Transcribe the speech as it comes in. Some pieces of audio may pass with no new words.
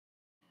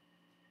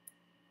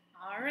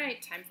All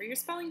right, time for your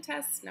spelling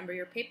test. Number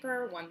your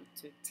paper 1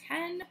 to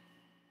 10.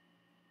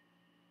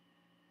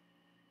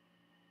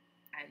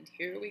 And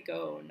here we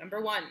go.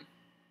 Number 1.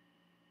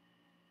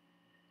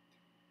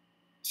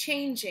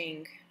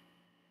 Changing.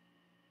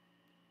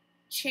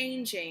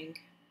 Changing.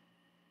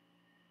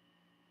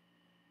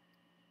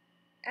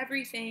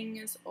 Everything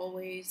is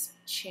always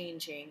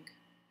changing.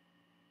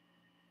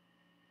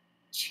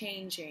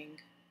 Changing.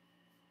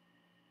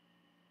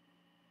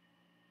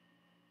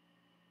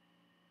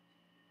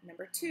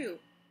 Number 2,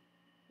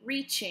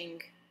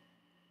 reaching.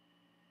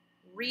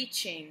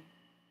 Reaching.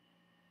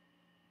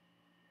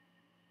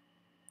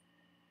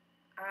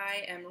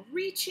 I am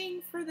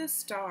reaching for the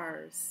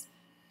stars.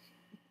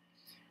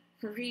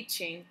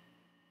 Reaching.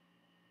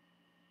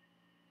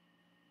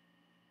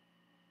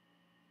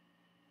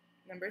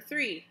 Number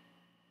 3,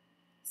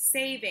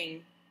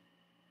 saving.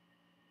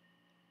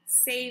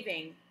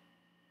 Saving.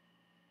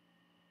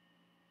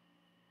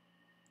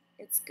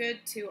 It's good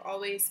to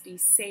always be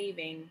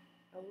saving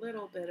a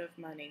little bit of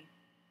money.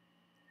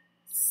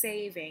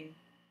 Saving.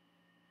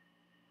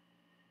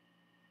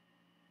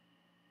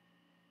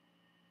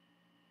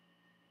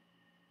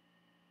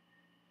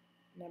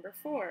 Number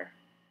 4,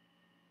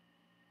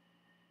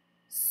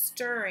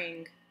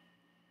 stirring.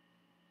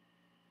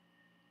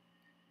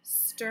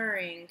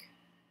 Stirring.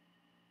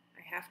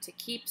 I have to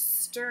keep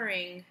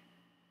stirring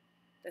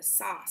the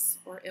sauce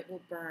or it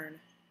will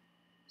burn.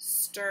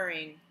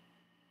 Stirring.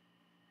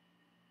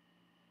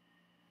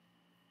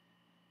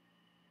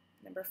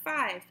 Number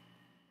 5,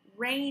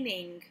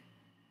 raining.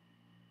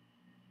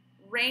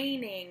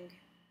 Raining.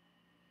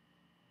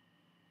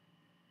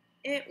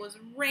 It was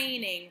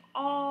raining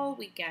all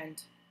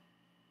weekend.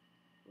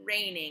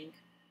 Raining.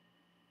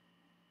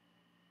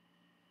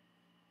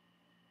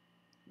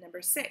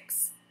 Number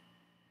 6,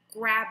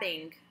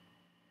 grabbing.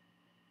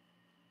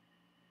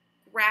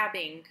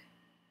 Grabbing.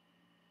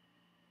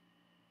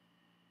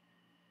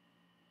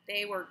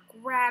 They were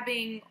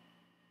grabbing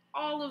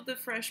all of the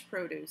fresh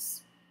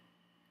produce.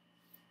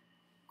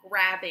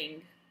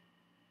 Grabbing.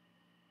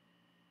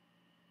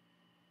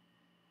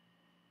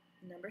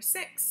 Number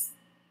 6,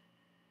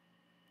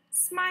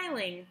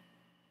 smiling.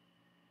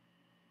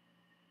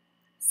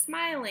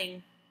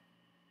 Smiling.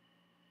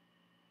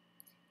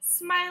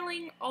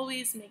 Smiling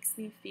always makes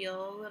me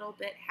feel a little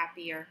bit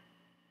happier.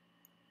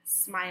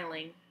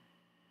 Smiling.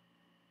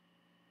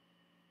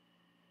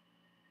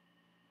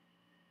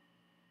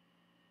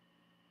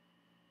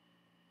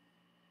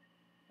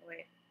 Oh,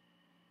 wait.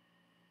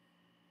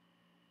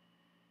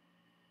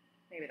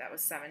 Maybe that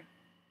was 7.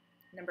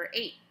 Number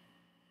 8,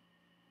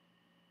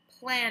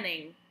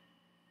 planning.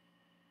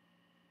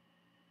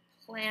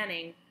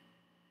 Planning.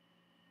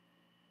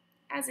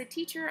 As a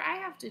teacher, I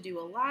have to do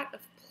a lot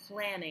of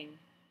planning.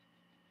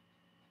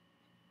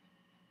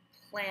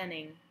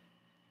 Planning.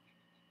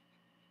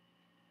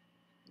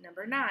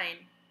 Number 9,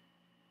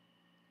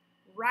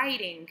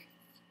 writing.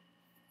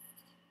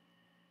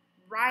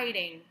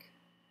 Writing.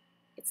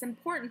 It's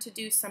important to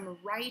do some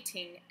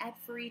writing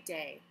every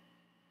day.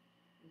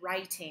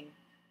 Writing.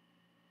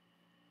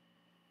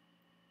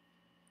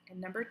 And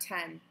number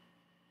 10,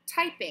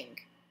 typing.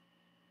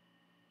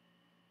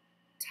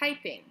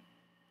 Typing.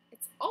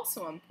 It's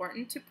also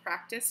important to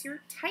practice your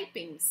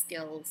typing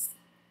skills.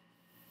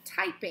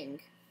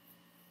 Typing.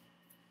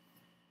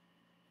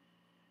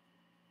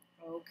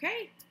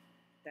 Okay,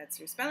 that's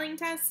your spelling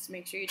test.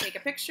 Make sure you take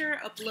a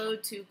picture,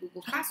 upload to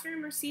Google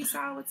Classroom or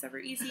Seesaw, whatever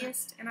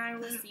easiest, and I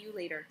will see you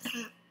later.